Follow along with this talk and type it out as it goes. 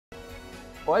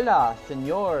Hola,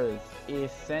 señores y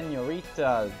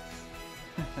señoritas.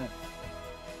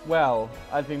 Well,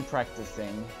 I've been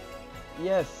practicing.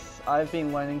 Yes, I've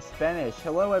been learning Spanish.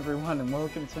 Hello everyone and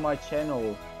welcome to my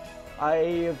channel. I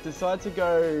have decided to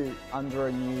go under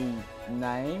a new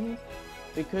name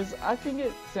because I think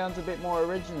it sounds a bit more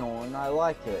original and I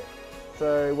like it.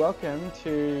 So welcome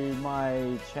to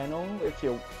my channel if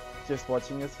you're just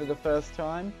watching this for the first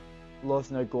time. Los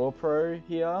No GoPro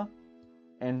here.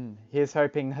 And here's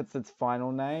hoping that's its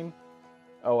final name.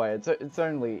 Oh wait,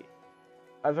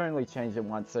 I've only changed it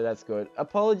once, so that's good.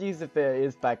 Apologies if there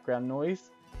is background noise,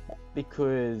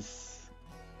 because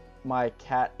my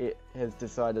cat has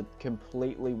decided to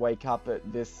completely wake up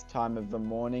at this time of the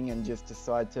morning and just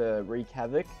decide to wreak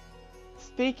havoc.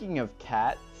 Speaking of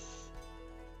cats,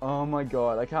 oh my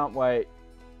god, I can't wait.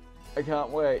 I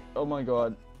can't wait, oh my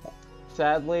god.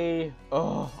 Sadly,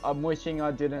 I'm wishing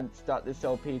I didn't start this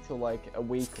LP till like a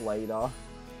week later.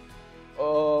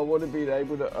 Oh, I would have been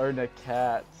able to own a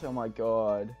cat. Oh my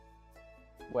god.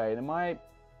 Wait, is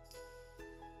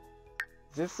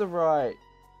this the right...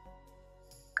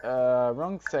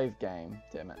 wrong save game.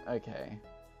 Damn it, okay.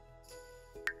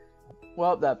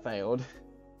 Well, that failed.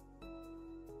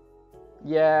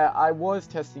 Yeah, I was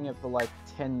testing it for like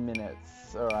 10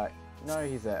 minutes. Alright, no,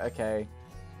 he's there, okay.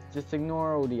 Just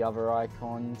ignore all the other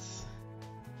icons.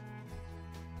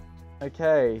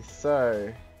 Okay,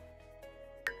 so...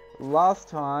 last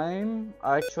time...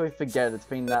 I actually forget, it's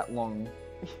been that long.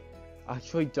 I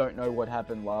actually don't know what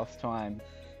happened last time.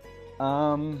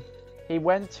 He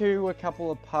went to a couple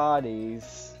of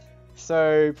parties.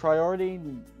 So, priority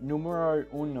numero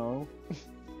uno...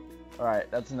 Alright,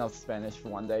 that's enough Spanish for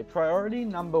one day. Priority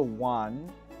number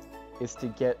 1... is to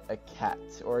get a cat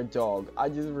or a dog. I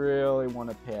just really want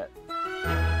a pet.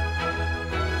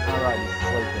 Alright, he's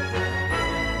sleeping.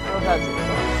 Well, that's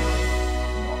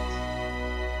exciting. Not.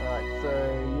 Alright, so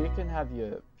you can have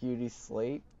your beauty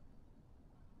sleep.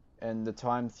 And the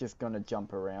time's just gonna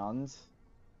jump around.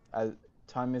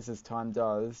 Time is as time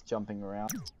does, jumping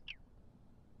around.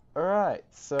 Alright,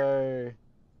 so...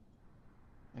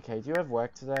 okay, do you have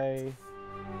work today?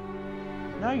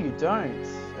 No, you don't.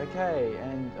 Okay,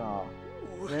 and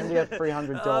we only have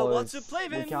 $300.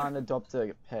 We can't adopt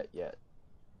a pet yet.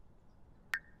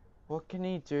 What can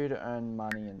he do to earn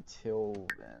money until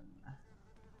then?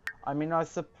 I mean, I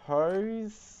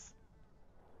suppose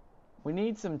we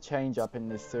need some change up in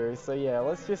this series. So yeah,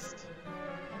 let's just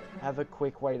have a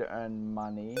quick way to earn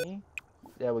money.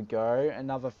 There we go.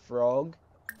 Another frog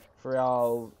for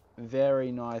our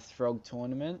very nice frog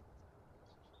tournament,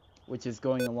 which is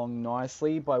going along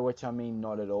nicely, by which I mean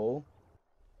not at all.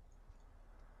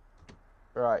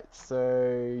 Right,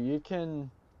 so you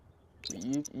can...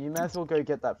 You may as well go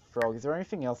get that frog. Is there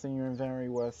anything else in your inventory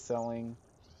worth selling?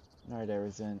 No, there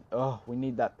isn't. Oh, we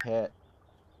need that pet.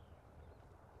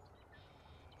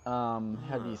 How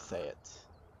do you say it?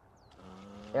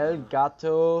 El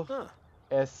gato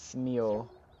es mío.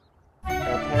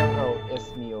 El perro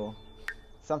es mío.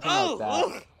 Something like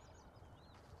that.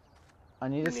 I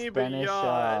need a Spanish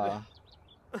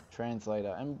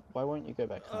translator. And why won't you go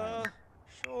back home?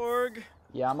 Shorg.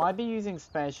 Yeah, I might be using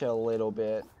Spanish a little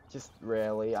bit, just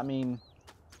rarely. I mean,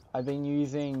 I've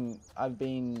been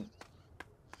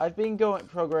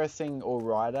progressing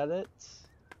alright at it,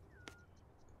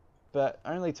 but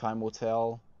only time will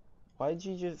tell. Why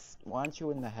aren't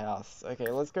you in the house? Okay,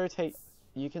 let's go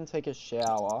you can take a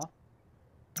shower.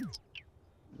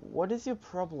 What is your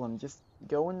problem? Just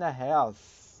go in the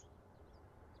house.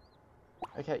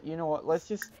 Okay, you know what? Let's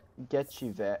just get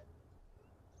you there.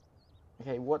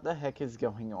 Okay, what the heck is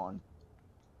going on?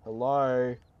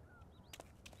 Hello?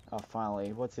 Oh,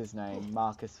 finally. What's his name?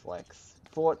 Marcus Flex.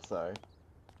 Thought so.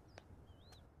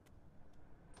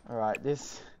 Alright,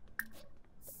 his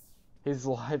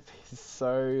life is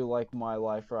so like my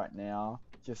life right now.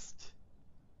 Just...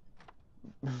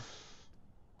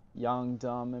 young,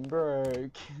 dumb, and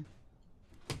broke.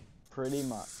 Pretty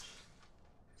much.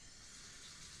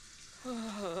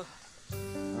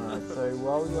 Alright, so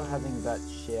while you're having that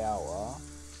shower,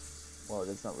 well,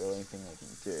 there's not really anything I can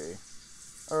do.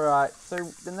 Alright,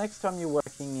 so the next time you're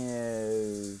working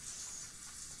is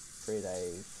 3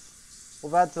 days.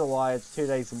 Well, that's a lie, it's 2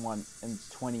 days and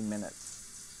 20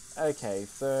 minutes. Okay,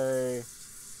 so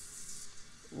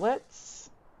let's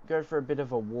go for a bit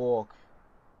of a walk.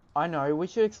 I know, we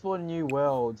should explore a new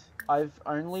world. I've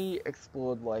only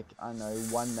explored, like, I don't know,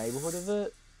 one neighborhood of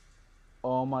it.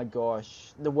 Oh my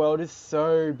gosh, the world is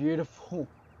so beautiful.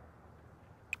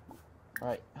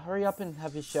 Right, hurry up and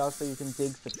have your shower so you can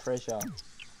dig for treasure.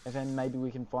 And then maybe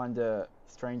we can find a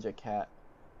stranger cat.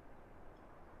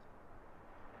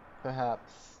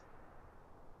 Perhaps.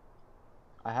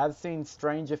 I have seen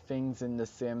Stranger Things in The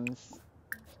Sims.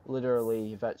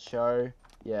 Literally, that show.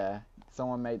 Yeah,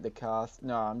 someone made the cast.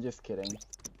 No, I'm just kidding.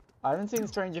 I haven't seen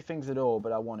Stranger Things at all,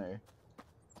 but I want to.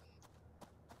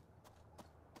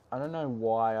 I don't know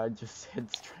why I just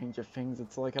said Stranger Things.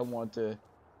 It's like I want to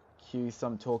cue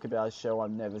some talk about a show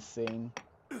I've never seen.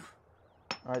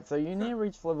 Alright, so you need to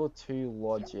reach level 2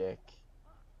 logic.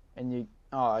 And you...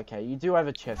 Oh, okay, you do have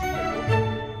a chest puzzle.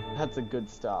 That's a good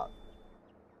start.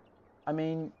 I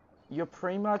mean, you're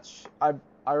pretty much...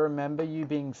 I remember you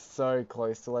being so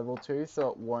close to level 2, so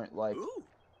it won't, like... Ooh.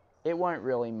 It won't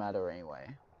really matter anyway.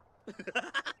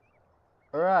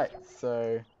 Alright,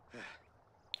 so...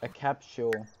 A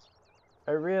capsule.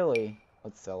 Oh, really?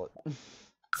 Let's sell it.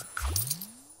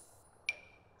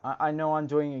 I know I'm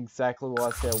doing exactly what I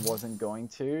said I wasn't going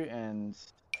to, and...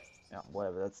 Yeah,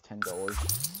 whatever, that's $10.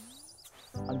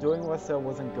 I'm doing what I said I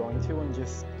wasn't going to, and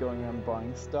just going around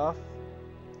buying stuff.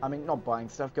 I mean, not buying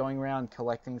stuff, going around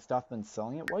collecting stuff and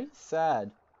selling it. Why are you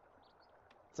sad?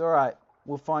 It's alright.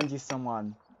 We'll find you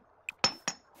someone.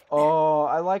 Oh,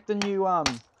 I like the new,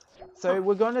 So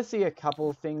we're going to see a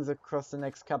couple of things across the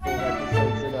next couple of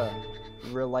episodes that are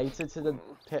related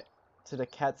to the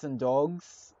cats and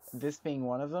dogs. This being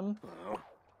one of them.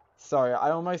 Sorry,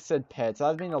 I almost said pets.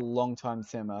 I've been a long time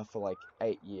simmer for like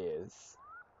 8 years.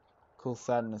 Cool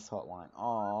sadness hotline.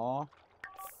 Aww.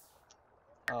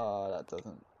 Oh, that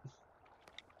doesn't...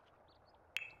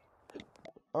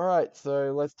 Alright,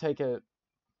 so let's take a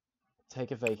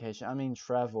vacation. I mean,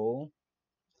 travel.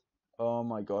 Oh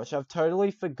my gosh, I've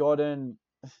totally forgotten.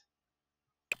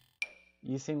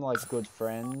 You seem like good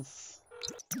friends.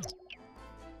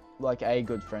 Like a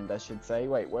good friend, I should say.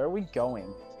 Wait, where are we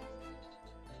going?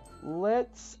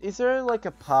 Is there like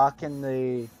a park in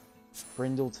the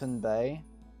Brindleton Bay?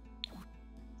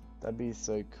 That'd be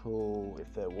so cool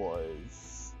if there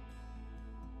was.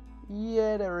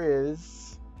 Yeah, there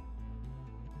is.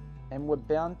 And we're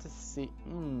bound to see...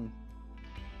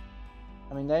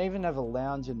 I mean, they even have a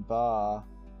lounge and bar,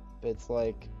 but it's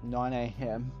like 9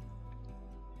 AM.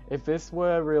 If this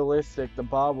were realistic, the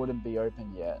bar wouldn't be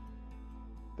open yet.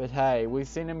 But hey, we've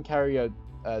seen him carry a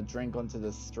drink onto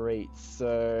the street,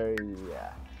 so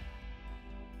yeah.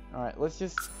 Alright, let's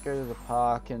just go to the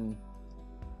park and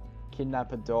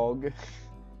kidnap a dog.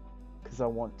 Because I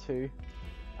want to.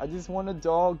 I just want a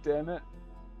dog, damn it.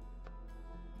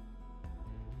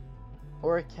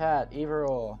 Or a cat, either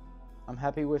or. I'm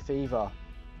happy with either.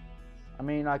 I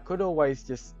mean, I could always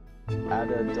just add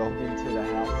a dog into the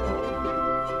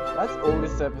household. That's all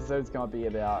this episode's gonna be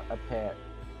about, a pet.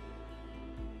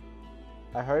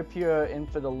 I hope you're in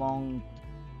for the long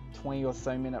 20 or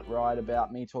so minute ride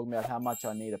about me talking about how much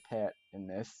I need a pet in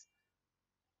this.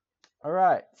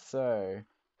 Alright, so...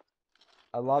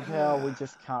 I love how we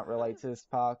just can't relate to this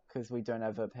park because we don't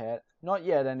have a pet. Not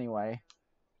yet, anyway.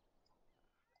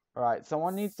 Alright,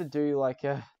 someone needs to do like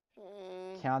a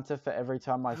counter for every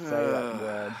time I say that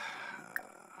word.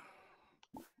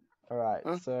 Alright,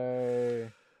 so...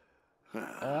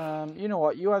 you know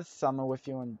what? You have Summer with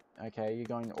you and... Okay, you're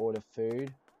going to order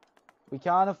food. We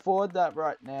can't afford that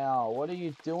right now. What are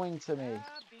you doing to me?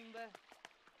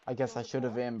 I guess I should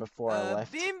have been before I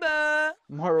left.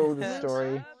 Moral of the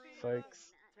story,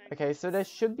 folks. Okay, so there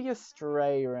should be a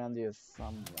stray around here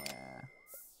somewhere.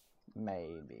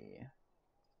 Maybe.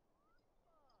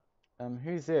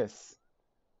 Who's this?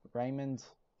 Raymond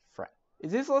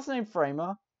Is this last name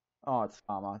Framer? Oh, it's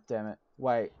Farmer. Damn it.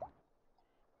 Wait.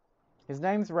 His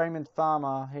name's Raymond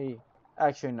Farmer.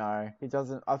 Actually, no. He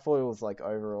doesn't... I thought it was, like,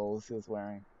 overalls he was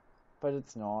wearing. But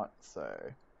it's not, so...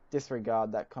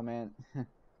 Disregard that comment.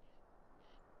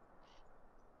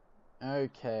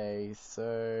 Okay,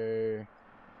 so...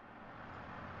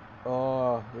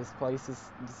 Oh, this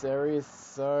area is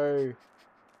so...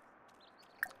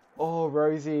 Oh,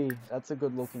 Rosie. That's a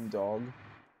good-looking dog.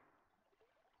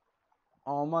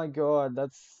 Oh my god,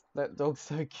 that dog's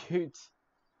so cute.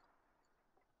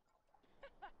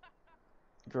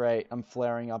 Great, I'm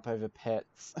flaring up over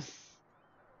pets.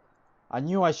 I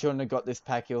knew I shouldn't have got this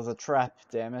pack, it was a trap,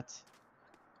 damn it.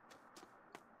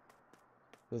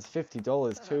 It was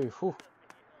 $50 too, whew.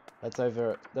 That's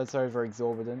over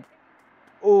exorbitant.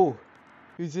 Oh,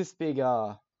 who's this big,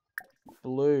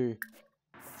 Blue?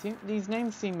 These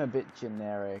names seem a bit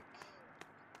generic.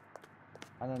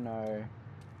 I don't know.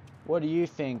 What do you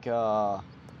think, P.S.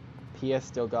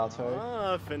 Delgato?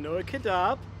 Ah, Fenor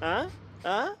Kadab, huh?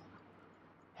 Huh?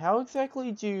 How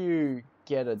exactly do you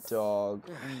get a dog?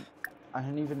 I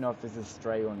don't even know if this is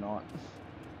stray or not.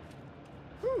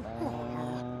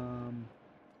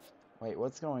 Wait,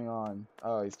 what's going on?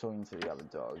 Oh, he's talking to the other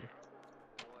dog.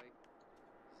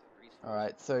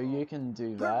 Alright, so you can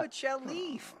do that.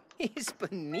 Leaf. He's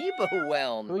Beniba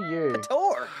well. Who are you?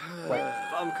 Tor. Wait,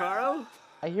 Bumcaro?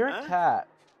 I hear a cat.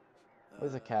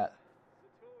 Where's a cat?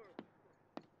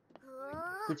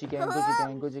 Gucci gang, Gucci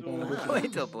gang, Gucci gang,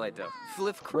 Gucci gang. Pleito.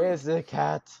 Flip Where's the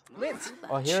cat? Lint.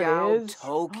 Oh, here it is.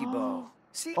 Tokibo.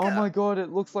 Oh my god,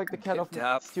 it looks like the cat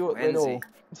off Stuart Little.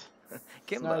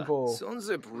 Snowball.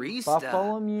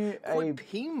 Bartholomew a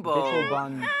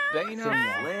Bittlebun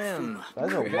Singer.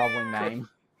 That's a lovely name.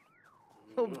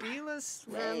 Mobila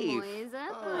slave.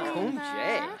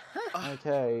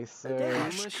 Okay, so...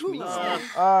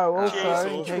 Oh, also,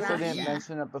 in case I didn't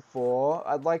mention it before,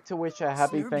 I'd like to wish a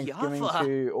happy Thanksgiving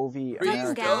to all the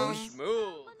Americans.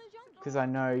 Because I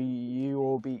know you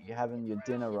all be having your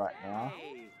dinner right now.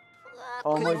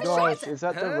 Oh my gosh, is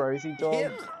that the Rosie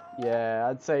dog? Yeah,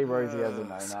 I'd say Rosie has a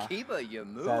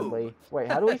no-no. Sadly.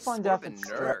 Wait, how do we find out if it's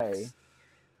stray?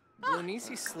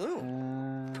 Blunisi Sloom.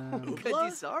 Wait,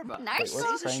 what's train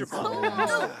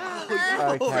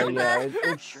Okay, yeah,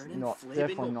 it's not,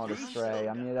 definitely not a stray.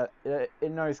 I mean,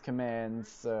 it knows commands,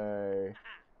 so...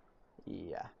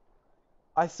 Yeah.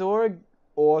 I saw an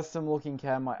awesome looking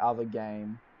cat in my other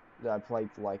game that I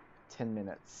played for like 10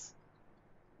 minutes.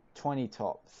 20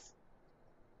 tops.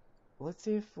 Let's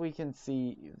see if we can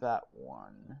see that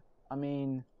one. I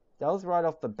mean, that was right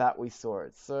off the bat we saw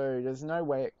it, so there's no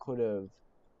way it could have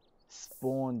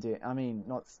spawned in. I mean,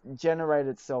 not generated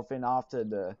itself in after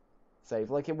the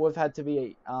save. Like, it would have had to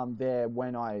be there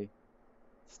when I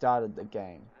started the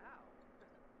game.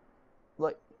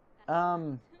 Like,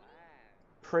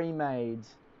 pre-made,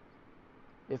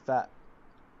 if that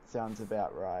sounds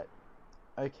about right.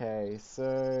 Okay,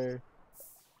 so...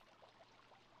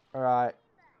 Alright.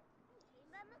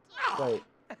 Wait.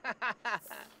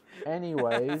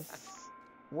 Anyways,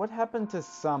 what happened to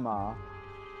Summer?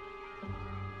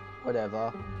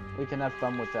 Whatever. We can have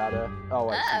fun without her. Oh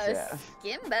wait, she's there.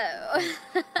 Skimbo.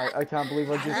 I can't believe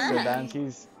I just said that and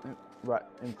she's right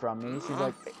in front of me. She's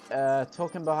like,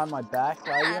 talking behind my back,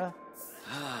 are you?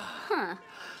 Huh.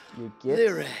 You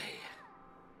get?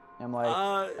 I'm like,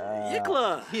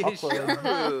 Yikla.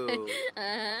 awkward.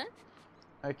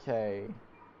 Okay.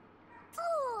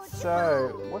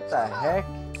 So, what the heck?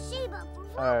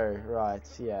 Oh, right,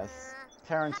 yes.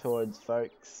 Parenthood,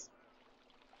 folks.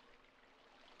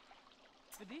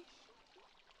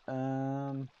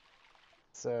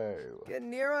 So...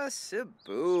 Ganira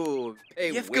Cebu.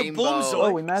 Hey,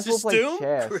 Oh, we might as well play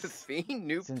chess. Griffin,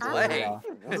 new Since play.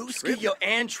 Luska yo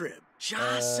Antrib.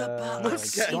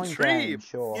 Join game,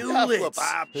 sure.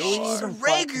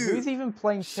 Who's even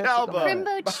playing chess at the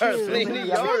moment?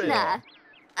 Primbo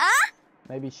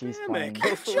Maybe she's playing.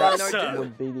 That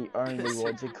would be the only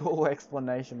logical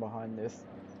explanation behind this.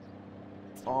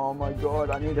 Oh my god,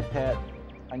 I need a pet.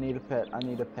 I need a pet. I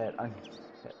need a pet. I need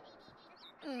a pet.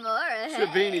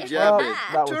 Shabini Well,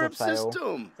 that was a fail.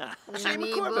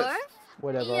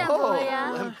 Whatever.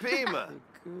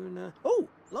 Oh,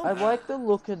 I like the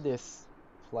look of this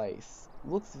place.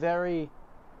 Looks very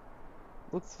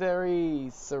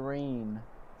serene.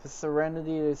 The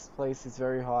serenity of this place is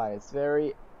very high. It's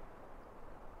very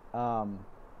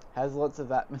has lots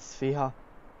of atmosphere.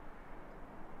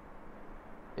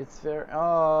 It's very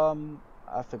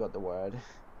I forgot the word.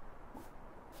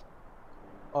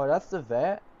 Oh, that's the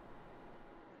vet.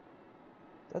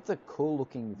 That's a cool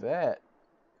looking vet.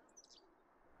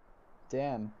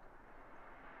 Damn.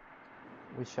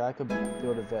 Wish I could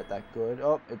build a vet that good.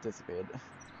 Oh, it disappeared.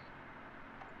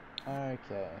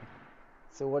 Okay.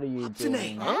 So what are you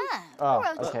doing? Oh,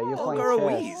 okay, you're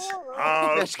playing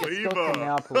chess. Let's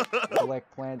now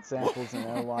collect plant samples and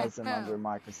analyze them under a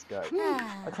microscope.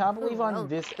 I can't believe I'm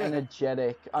this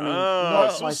energetic. I mean,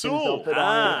 not my things up, but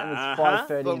and it's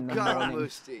 5:30 in the morning.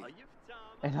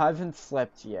 And I haven't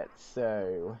slept yet,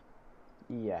 so...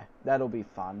 Yeah, that'll be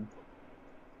fun.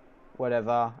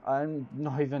 Whatever. I'm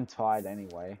not even tired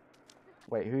anyway.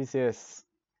 Wait, who's this?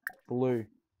 Blue.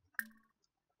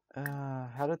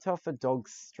 How to tell if a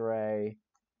dog's stray.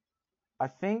 I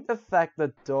think the fact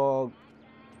that dog...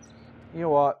 You know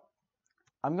what?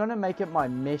 I'm gonna make it my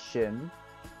mission.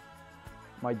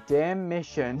 My damn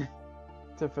mission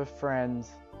to befriend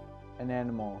an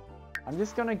animal. I'm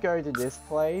just gonna go to this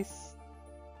place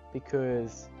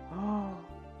because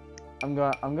I'm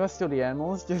gonna steal the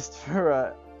animals just for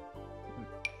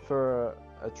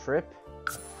a trip.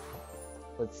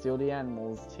 Let's steal the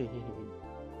animals.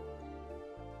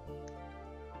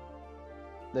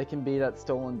 They can be that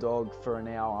stolen dog for an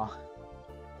hour.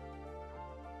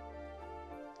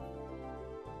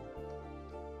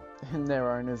 And their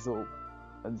owners are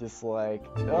just like,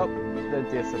 oh, they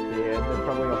disappeared. They're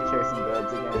probably off chasing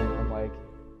birds again. I'm like,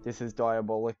 This is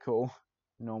diabolical.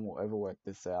 No one will ever work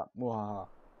this out. Wow.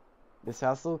 This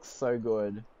house looks so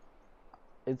good.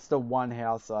 It's the one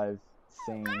house I've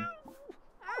seen.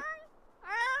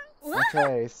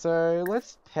 Okay, so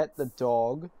let's pet the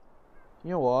dog.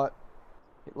 You know what?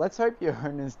 Let's hope your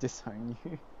owners disown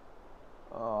you.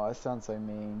 Oh, I sound so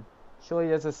mean. Surely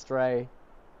there's a stray.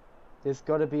 There's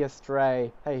gotta be a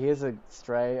stray. Hey, here's a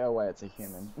stray. Oh wait, it's a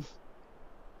human.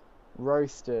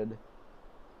 Roasted.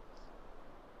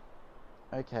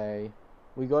 Okay.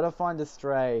 We gotta find a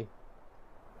stray.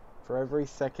 For every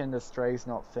second a stray's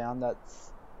not found,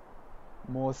 that's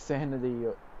more sanity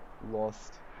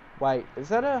lost. Wait, is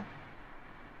that a...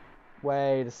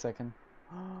 Wait a second.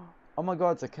 Oh my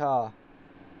god, it's a car.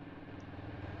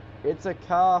 It's a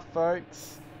car,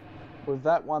 folks. With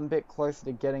that one bit closer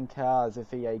to getting cars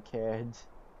if EA cared.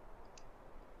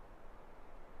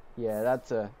 Yeah,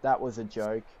 that was a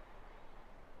joke.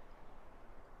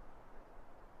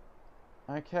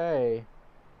 Okay.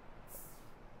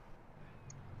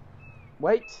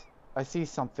 Wait, I see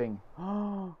something.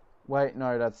 Wait,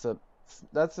 no, that's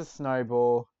a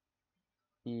snowball.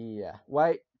 Yeah.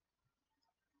 Wait.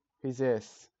 Who's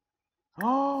this?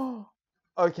 Oh.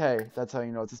 Okay, that's how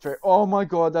you know it's a stray. Oh my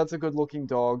god, that's a good looking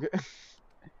dog.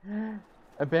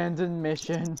 Abandoned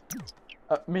mission.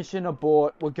 Mission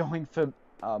abort. We're going for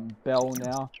Belle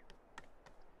now.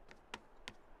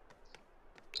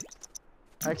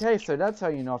 Okay, so that's how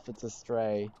you know if it's a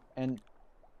stray. And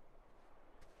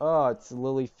oh, it's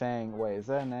Lily Fang. Wait, is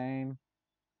that a name?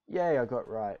 Yay, I got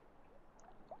right.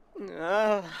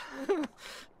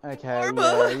 Okay,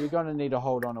 yeah, you're gonna need to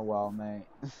hold on a while, mate.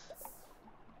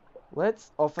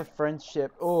 Let's offer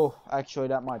friendship. Oh, actually,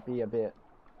 that might be a bit.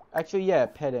 Actually, yeah,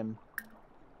 pet him.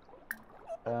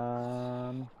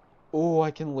 Oh,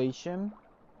 I can leash him.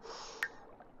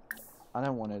 I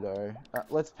don't want to though.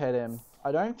 Let's pet him.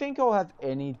 I don't think I'll have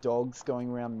any dogs going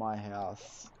around my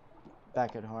house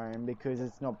back at home because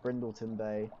it's not Brindleton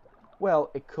Bay.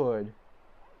 Well, it could.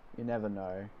 You never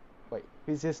know. Wait,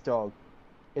 who's this dog?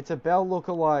 It's a Belle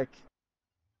lookalike.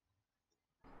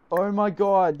 Oh my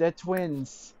god, they're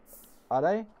twins. Are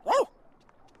they?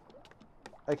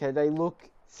 Okay, they look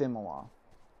similar.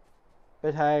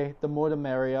 But hey, the more the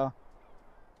merrier.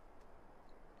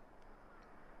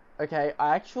 Okay,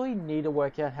 I actually need to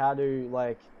work out how to,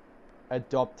 like,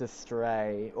 adopt a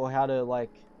stray. Or how to,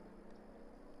 like,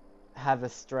 have a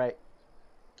stray.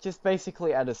 Just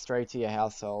basically add a stray to your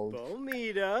household.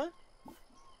 Bomita.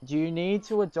 Do you need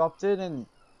to adopt it and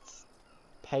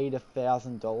paid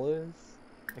 $1,000?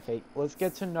 Okay, let's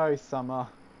get to know Summer.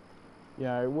 You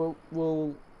know,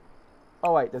 we'll...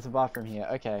 Oh wait, there's a bathroom here.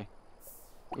 Okay.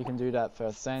 You can do that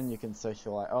first, then you can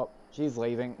socialize. Oh, she's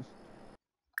leaving.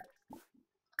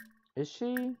 Is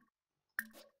she?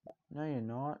 No, you're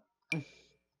not.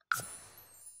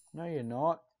 No, you're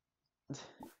not.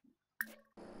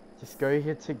 Just go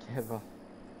here together.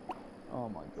 Oh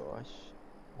my gosh.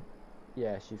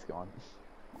 Yeah, she's gone.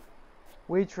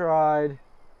 We tried.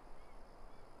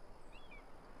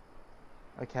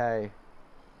 Okay.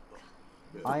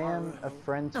 I am a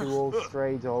friend to all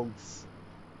stray dogs.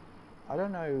 I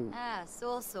don't know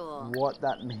what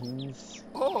that means.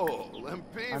 Oh,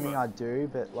 I mean, I do,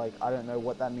 but like, I don't know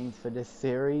what that means for this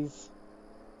series.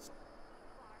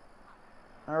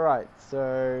 Alright,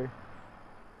 so...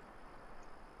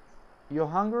 Your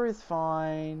hunger is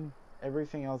fine.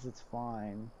 Everything else is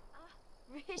fine.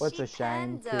 What's a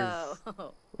shame, because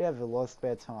we have a lot of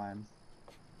spare time.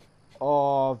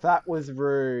 Oh, that was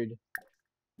rude.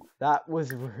 That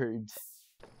was rude.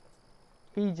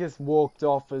 He just walked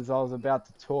off as I was about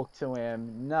to talk to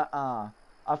him. Nuh-uh.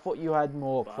 I thought you had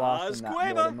more class than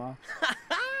that, Mortimer.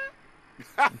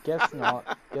 Guess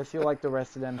not. Guess you're like the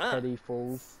rest of them petty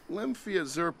fools. Lymphia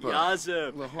Zerpa.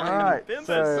 Yazip. Alright,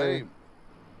 so...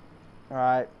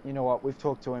 Alright, you know what? We've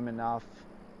talked to him enough.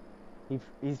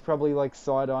 He's probably like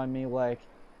side-eyeing me like,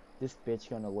 this bitch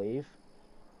gonna leave?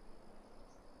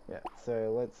 Yeah,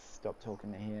 so let's stop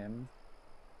talking to him.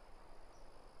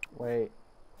 Wait.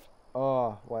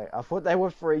 Oh, wait. I thought they were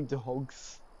free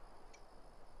dogs.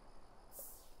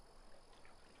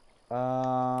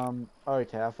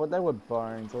 Okay, I thought they were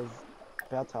bones. I was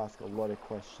about to ask a lot of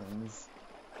questions.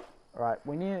 Alright,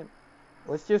 we need...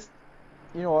 Let's just...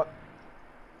 You know what?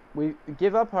 We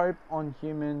give up hope on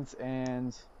humans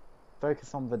and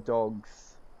focus on the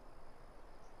dogs.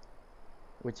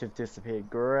 Which have disappeared.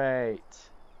 Great.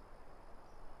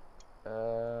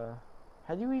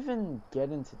 How do you even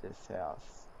get into this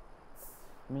house?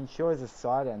 I mean, sure, there's a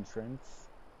side entrance.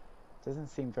 Doesn't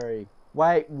seem very...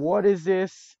 Wait, what is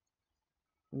this?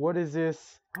 What is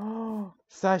this? Oh,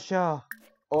 Sasha!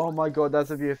 Oh my god,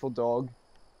 that's a beautiful dog.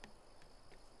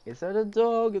 Is that a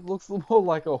dog? It looks more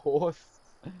like a horse.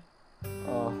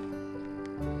 Oh.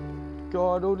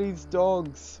 God, all these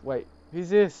dogs. Wait, who's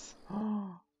this?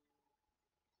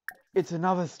 It's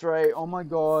another stray. Oh my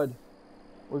god.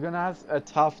 We're gonna have a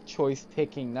tough choice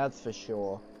picking, that's for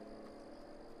sure.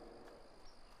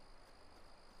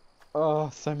 Oh,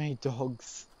 so many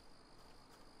dogs.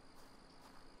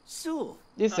 Sul.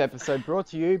 This episode brought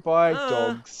to you by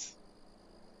dogs.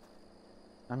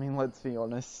 I mean, let's be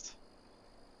honest.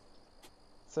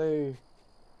 So,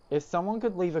 if someone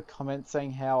could leave a comment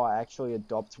saying how I actually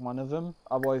adopt one of them,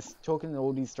 otherwise talking to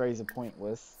all these strays are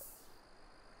pointless.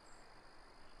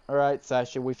 Alright,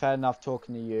 Sasha, we've had enough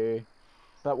talking to you,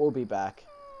 but we'll be back.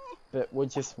 But we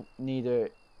just need to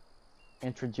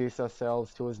introduce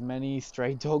ourselves to as many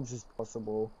stray dogs as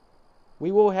possible.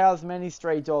 We will house many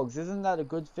stray dogs, isn't that a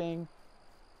good thing?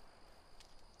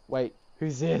 Wait,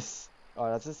 who's this? Oh,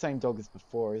 that's the same dog as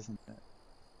before, isn't it?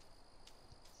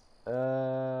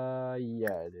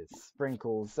 Yeah, it is.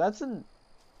 Sprinkles. That's an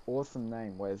awesome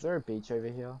name. Wait, is there a beach over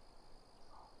here?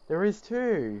 There is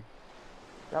too.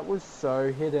 That was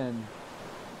so hidden.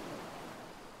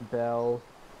 Belle.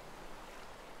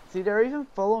 See, they're even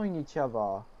following each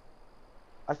other.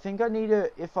 I think I need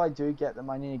to, if I do get them,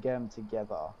 I need to get them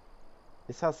together.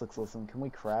 This house looks awesome. Can we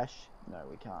crash? No,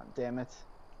 we can't. Damn it.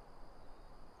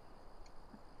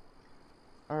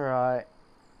 Alright.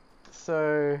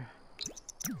 So...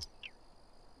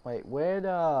 Wait, where'd,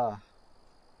 I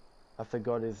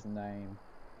forgot his name.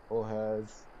 Or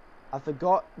hers. I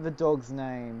forgot the dog's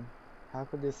name. How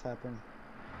could this happen?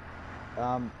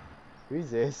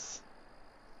 Who's this?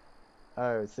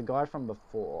 Oh, it's the guy from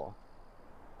before.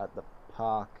 At the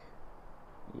park.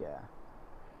 Yeah.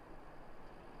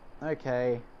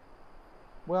 Okay.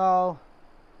 Well,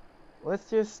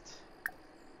 let's just...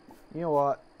 You know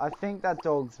what? I think that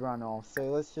dog's run off,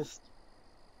 so let's just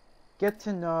get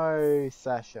to know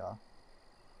Sasha.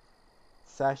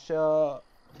 Sasha...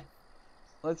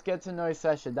 Let's get to know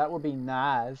Sasha. That would be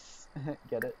Naz.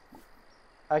 Get it?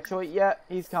 Actually, yeah,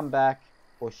 he's come back.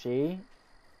 Or she.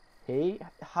 He.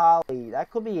 Harley.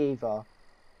 That could be either.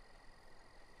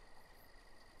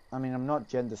 I mean, I'm not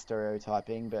gender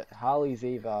stereotyping, but Harley's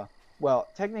either. Well,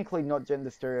 technically not gender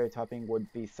stereotyping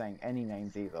would be saying any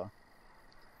names either.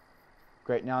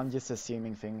 Great, now I'm just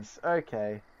assuming things.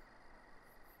 Okay.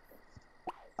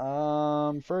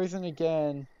 Frozen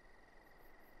again.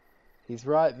 He's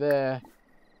right there.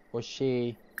 Or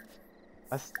she.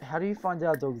 How do you find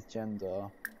out a dog's gender?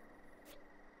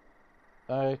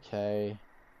 Okay.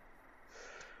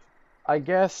 I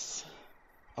guess...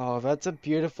 Oh, that's a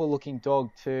beautiful looking dog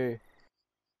too.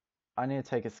 I need to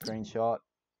take a screenshot.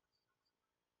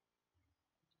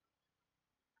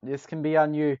 This can be our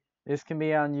new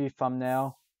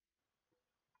thumbnail.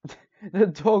 The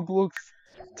dog looks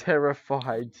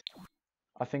terrified.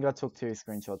 I think I took 2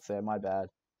 screenshots there, my bad.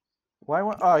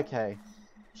 Oh, okay.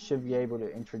 Should be able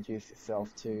to introduce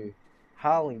yourself to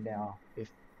Harley now.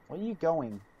 Where are you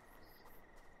going?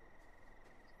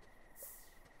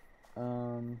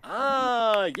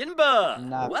 Yinba.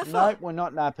 Nope, we're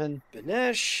not napping.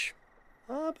 Benesh.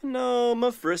 No,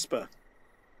 Mafrispa.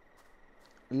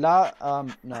 No.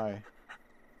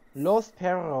 Los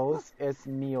perros es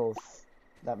míos.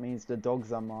 That means the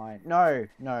dogs are mine. No.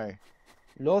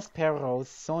 Los perros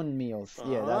son míos.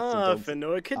 Yeah, that's the dogs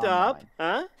Fenor are Kadab.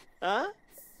 mine.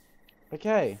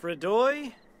 Okay.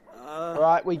 Fredoy.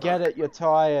 Alright, we get it. You're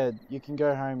tired. You can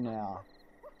go home now.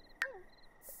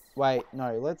 Wait,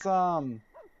 no. Let's, how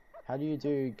do you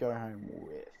do go home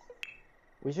with?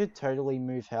 We should totally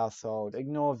move household.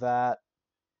 Ignore that.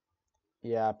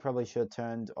 Yeah, I probably should have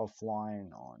turned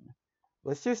offline on.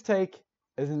 Let's just take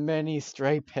as many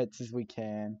stray pets as we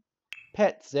can.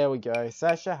 Pets, there we go.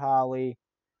 Sasha, Harley,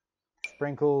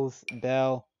 Sprinkles,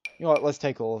 Belle. You know what, let's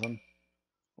take all of them.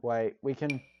 Wait, we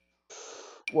can...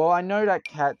 Well, I know that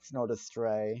cat's not a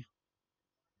stray.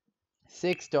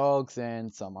 6 dogs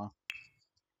and Summer.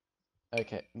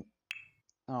 Okay.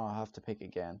 Oh, I have to pick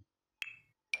again.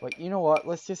 Wait, you know what?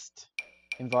 Let's just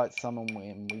invite someone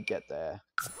when we get there.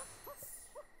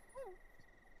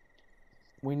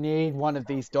 We need one of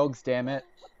these dogs, damn it.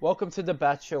 Welcome to The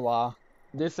Bachelor.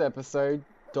 This episode,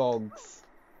 dogs.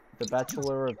 The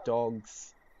Bachelor of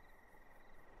Dogs.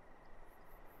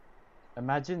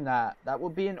 Imagine that. That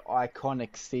would be an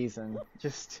iconic season.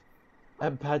 Just a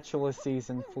Bachelor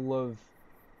season full of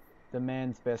the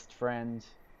man's best friend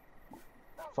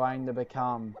fighting to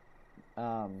become,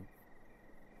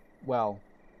 well,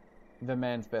 the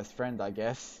man's best friend, I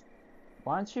guess.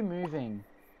 Why aren't you moving?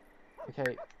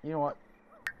 Okay, you know what?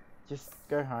 Just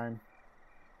go home.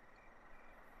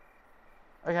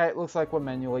 Okay, it looks like we're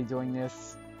manually doing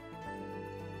this.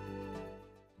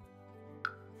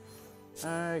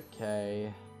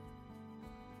 Okay.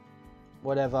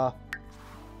 Whatever.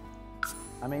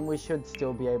 I mean, we should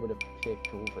still be able to pick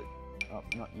all the... Oh,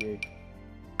 not you.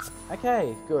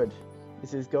 Okay, good.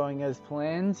 This is going as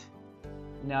planned.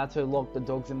 Now to lock the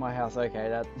dogs in my house. Okay,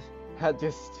 that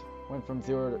just went from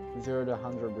 0 to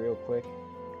 100 real quick.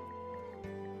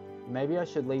 Maybe I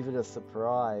should leave it a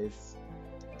surprise.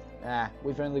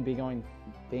 We've only been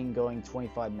going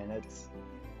 25 minutes.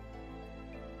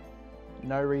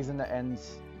 No reason to end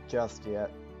just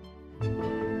yet.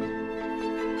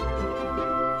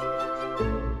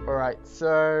 Alright,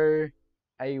 so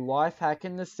a life hack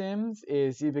in The Sims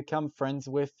is you become friends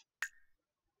with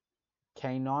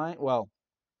canine, well,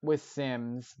 with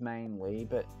Sims mainly,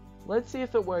 but let's see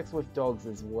if it works with dogs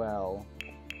as well.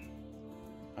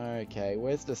 Okay,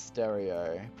 where's the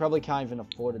stereo? Probably can't even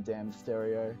afford a damn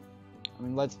stereo. I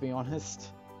mean, let's be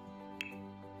honest.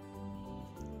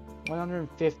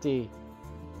 150.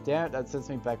 Damn it, that sets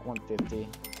me back 150.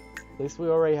 At least we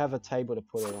already have a table to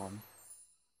put it on.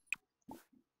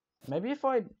 Maybe if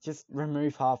I just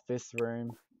remove half this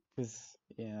room, because,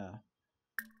 yeah.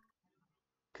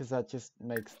 Because that just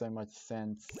makes so much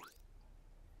sense.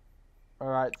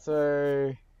 Alright,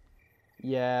 so...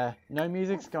 yeah, no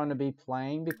music's going to be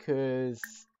playing because...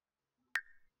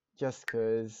 just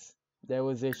because there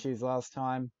was issues last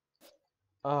time.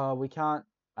 Oh, we can't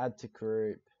add to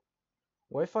group.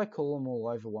 What if I call them all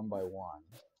over one by one?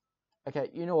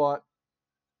 Okay, you know what?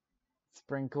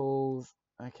 Sprinkles.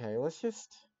 Okay, let's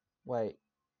just... wait.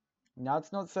 Now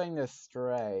it's not saying they're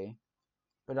stray.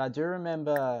 But I do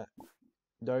remember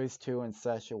those two and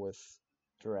Sasha was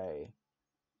stray.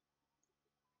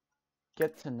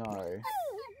 Get to know.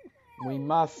 We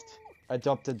must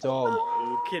adopt a dog.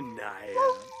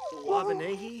 Kanaya.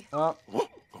 Wabanehi? Oh,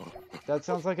 that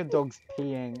sounds like a dog's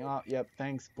peeing. Oh, yep,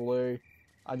 thanks, Blue.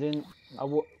 I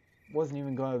wasn't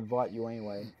even going to invite you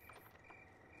anyway.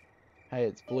 Hey,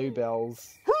 it's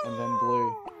Bluebells, and then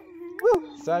Blue.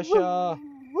 Sasha!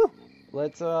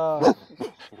 Let's,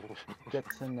 get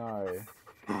to know.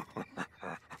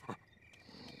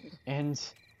 And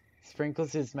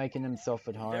Sprinkles is making himself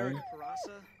at home.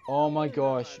 Oh my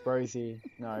gosh, Rosie.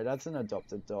 No, that's an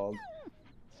adopted dog.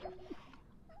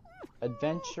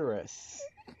 Adventurous.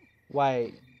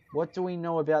 Wait, what do we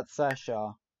know about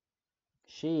Sasha?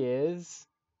 She is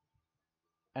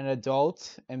an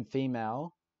adult and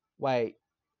female. Wait,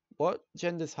 what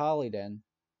gender's Harley then?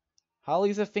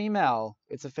 Harley's a female.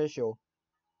 It's official.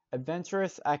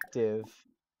 Adventurous, active.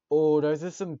 Oh, those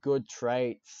are some good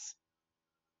traits.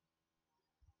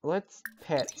 Let's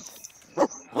pet.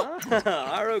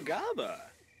 Arogaba.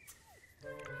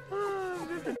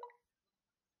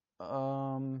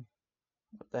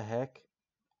 What the heck?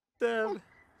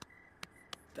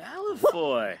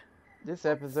 Balafoy. This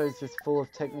episode's just full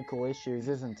of technical issues,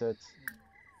 isn't it?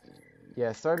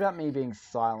 Yeah, sorry about me being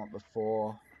silent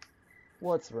before.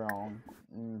 What's wrong?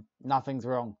 Nothing's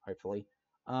wrong, hopefully.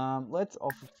 Let's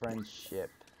offer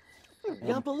friendship.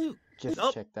 Yabaloo. Just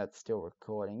check that's still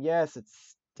recording. Yes,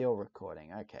 it's still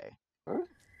recording. Okay.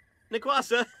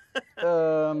 Nikwasa.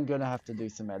 I'm gonna have to do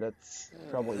some edits.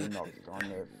 Probably not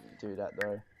gonna do that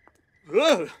though.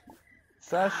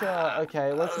 Sasha,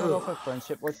 okay, let's not offer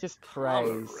friendship. Let's just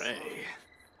praise.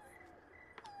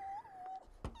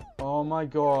 Oh my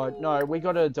god. No, we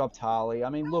gotta adopt Harley. I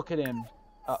mean, look at him.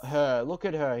 Look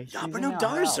at her. She's in our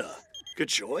house. Good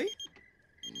choy.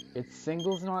 It's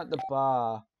singles night at the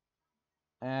bar.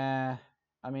 I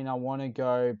mean, I want to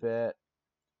go, but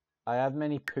I have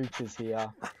many pooches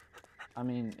here. I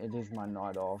mean, it is my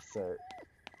night off, so...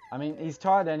 I mean, he's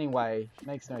tired anyway.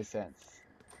 Makes no sense.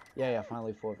 Yeah,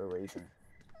 finally for the reason.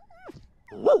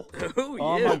 Oh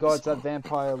my god, it's that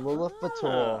vampire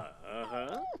Lilith-Vator.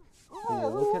 Yeah,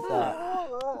 look at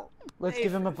that. Let's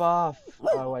give him a bath.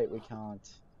 Oh wait, we can't.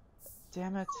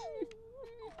 Damn it.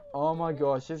 Oh my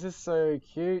gosh, this is so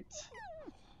cute.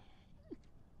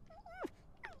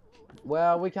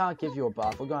 Well, we can't give you a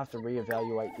bath. We're gonna have to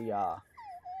reevaluate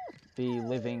the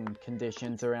living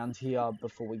conditions around here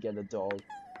before we get a dog.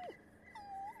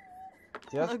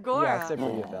 Yeah, I said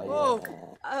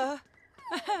reevaluate.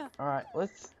 Alright,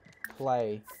 let's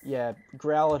play. Yeah,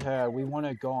 growl at her. We want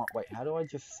to go on. Wait, how do I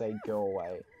just say go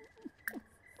away?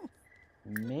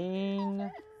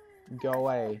 Mean. Go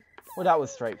away. Well, that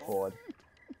was straightforward.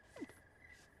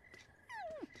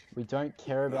 We don't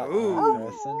care about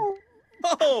that person.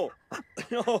 Oh,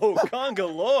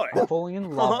 Congaloy. I'm falling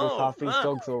in love with half these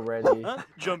dogs already.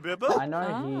 Jumbiba. I know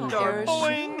he's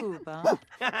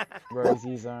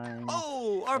Rosie's own.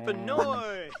 Oh,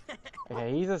 Arpanoy.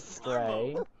 Okay, he's a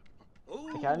stray.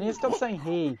 Okay, I need to stop saying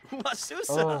he. Masusa.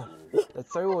 Oh,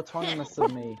 that's so autonomous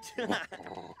of me.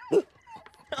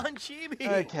 Chibi.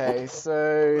 Okay,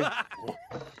 so...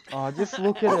 Oh, just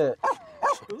look at it.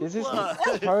 This is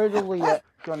totally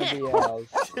gonna be ours.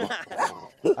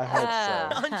 I hope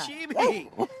so. Chibi.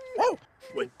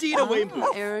 Wadita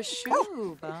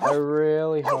Wimbu. I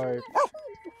really hope.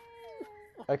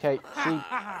 Okay,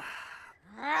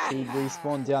 she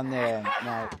respawned down there.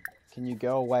 Now, can you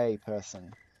go away,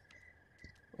 person?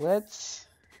 Let's...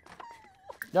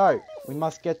 No, we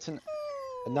must get to...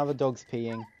 Another dog's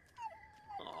peeing.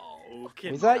 Oh,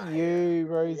 Is that you,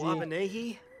 Rosie?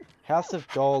 Wabanegi? House of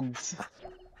Dogs.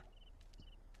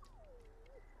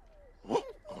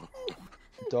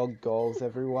 Dog goals,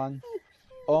 everyone.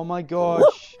 Oh my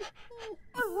gosh.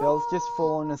 Belle's just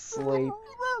fallen asleep.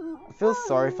 I feel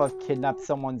sorry if I've kidnapped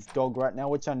someone's dog right now,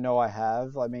 which I know I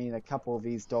have. I mean, a couple of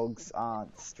these dogs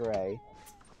aren't stray.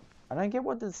 I don't get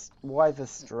why the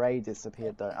stray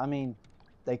disappeared though. I mean,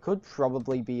 they could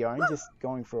probably be owned just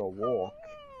going for a walk.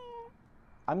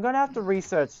 I'm gonna have to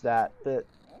research that, but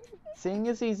seeing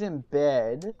as he's in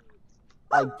bed,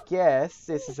 I guess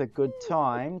this is a good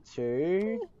time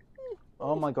to...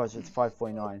 Oh my gosh, it's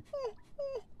 5:49.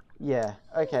 Yeah,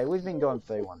 okay, we've been going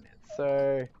 31 minutes,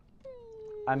 so...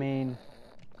 I mean...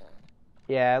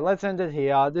 Yeah, let's end it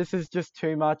here. This is just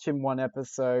too much in one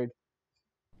episode.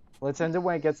 Let's end it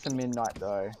when it gets to midnight,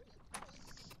 though.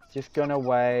 Just gonna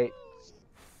wait.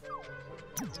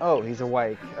 Oh, he's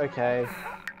awake. Okay.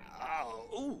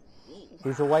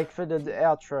 He's awake for the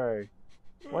outro.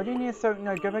 Why do you need so...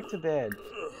 No, go back to bed.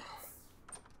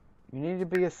 You need to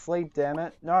be asleep, damn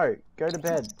it. No, go to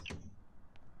bed.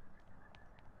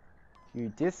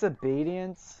 You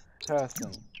disobedient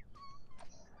person.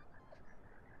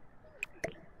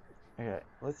 Okay,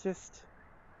 let's just...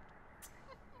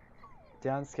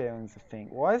 Downscaling's a thing.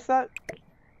 Why is that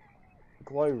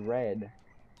glow red?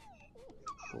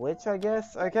 Glitch, I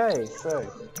guess? Okay, so...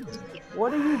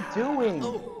 What are you doing?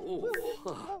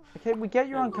 Okay, we get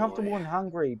you're uncomfortable and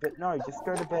hungry, but no, just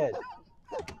go to bed.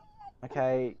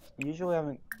 Okay, usually I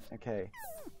haven't... Okay.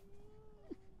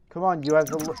 Come on, you have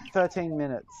 13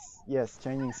 minutes. Yes,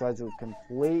 changing sides will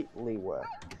completely work.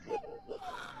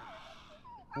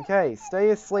 Okay, stay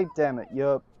asleep, damn it.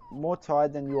 You're more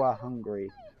tired than you are hungry.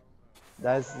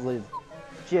 That is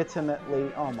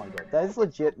legitimately... Oh my god. That is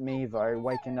legit me, though,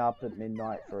 waking up at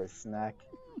midnight for a snack.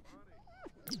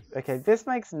 Okay, this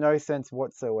makes no sense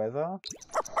whatsoever.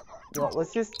 Well,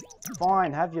 let's just...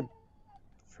 Fine, have your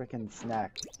freaking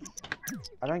snack.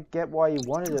 I don't get why you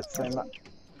wanted it so much.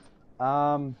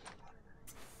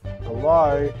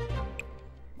 Hello?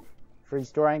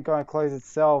 Fridge door ain't gonna close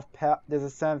itself. There's a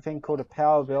certain thing called a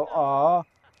power bill. Aw,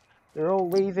 they're all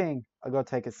leaving. I gotta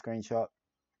take a screenshot.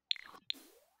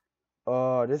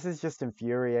 Oh, this is just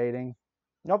infuriating.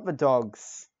 Not the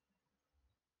dogs.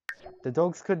 The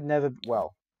dogs could never...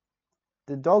 Well,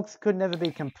 the dogs could never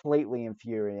be completely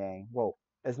infuriating. Well,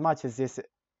 as much as this...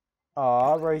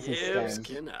 Aw, Rosie's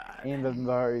staying. Even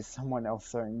though someone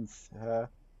else owns her.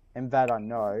 And that I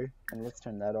know. And let's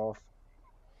turn that off.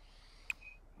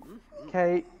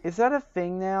 Okay, is that a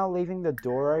thing now? Leaving the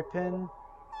door open?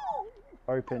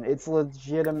 Open. It's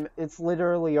legitimate. It's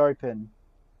literally open.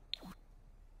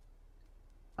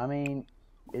 I mean,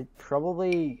 it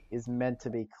probably is meant to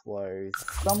be closed.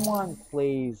 Someone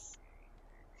please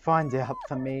find out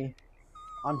for me.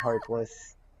 I'm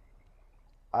hopeless.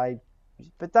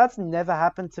 But that's never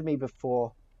happened to me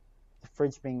before. The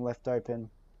fridge being left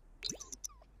open.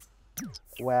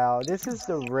 Wow, this is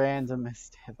the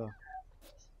randomest ever.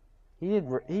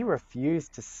 He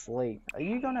refused to sleep. Are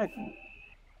you gonna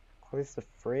close the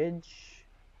fridge?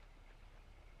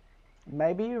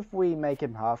 Maybe if we make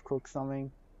him half cook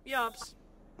something. Yups.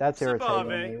 That's irritating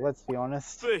me, let's be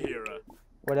honest. Bahira.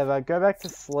 Whatever, go back to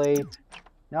sleep.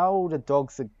 Now all the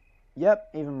dogs are... Yep,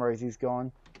 even Rosie's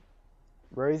gone.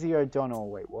 Rosie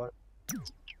O'Donnell, wait, what?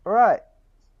 Alright,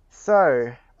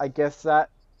 so, I guess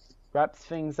that wraps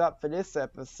things up for this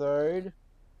episode.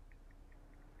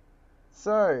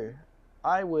 So,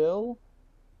 I will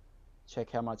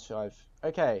check how much I've...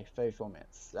 Okay, 34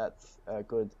 minutes. That's a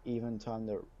good even time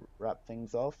to wrap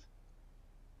things off.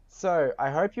 So, I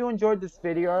hope you enjoyed this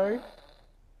video.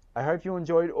 I hope you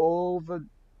enjoyed all the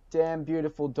damn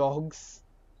beautiful dogs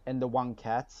and the one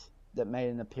cat that made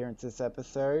an appearance this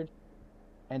episode.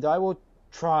 And I will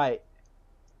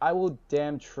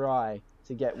damn try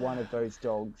to get one of those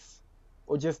dogs.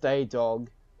 Or just a dog.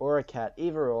 Or a cat.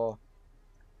 Either or.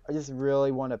 I just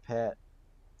really want a pet.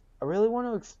 I really want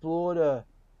to explore the...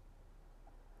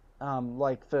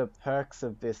 like the perks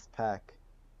of this pack.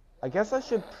 I guess I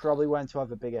should probably wait until I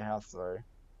have a bigger house though.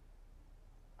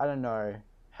 I don't know.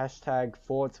 Hashtag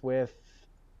thoughts with...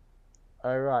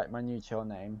 Oh right, my new channel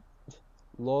name.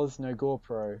 Laws No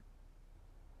GoPro.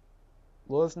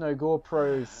 Laws no gore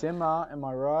pro simmer, am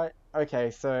I right?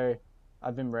 Okay, so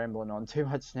I've been rambling on too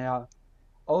much now.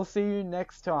 I'll see you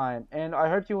next time, and I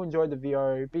hope you enjoyed the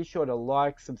video. Be sure to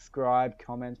like, subscribe,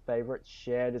 comment, favorite,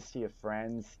 share this to your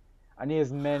friends. I need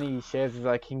as many shares as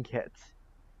I can get.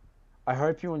 I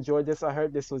hope you enjoyed this. I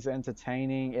hope this was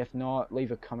entertaining. If not,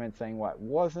 leave a comment saying why it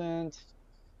wasn't,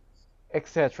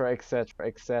 etc, etc,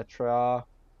 etc.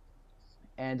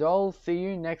 And I'll see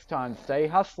you next time. Stay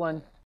hustling.